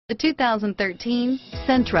The 2013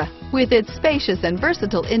 Sentra. With its spacious and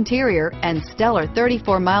versatile interior and stellar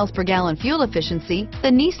 34 miles per gallon fuel efficiency, the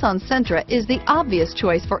Nissan Sentra is the obvious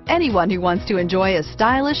choice for anyone who wants to enjoy a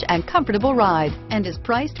stylish and comfortable ride and is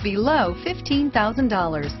priced below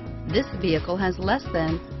 $15,000. This vehicle has less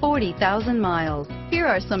than 40,000 miles. Here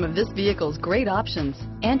are some of this vehicle's great options: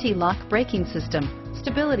 anti-lock braking system,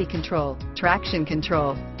 stability control, traction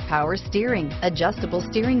control, power steering, adjustable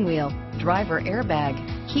steering wheel, driver airbag,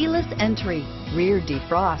 keyless entry, rear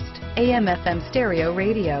defrost, AM/FM stereo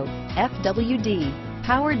radio, FWD,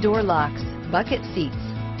 power door locks, bucket seats,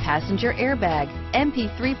 passenger airbag,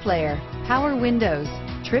 MP3 player, power windows,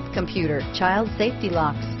 trip computer, child safety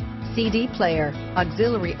locks, CD player,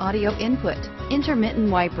 auxiliary audio input, intermittent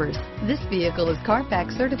wipers. This vehicle is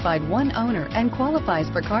CARFAX certified one owner and qualifies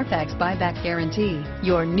for CARFAX buyback guarantee.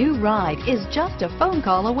 Your new ride is just a phone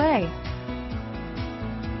call away.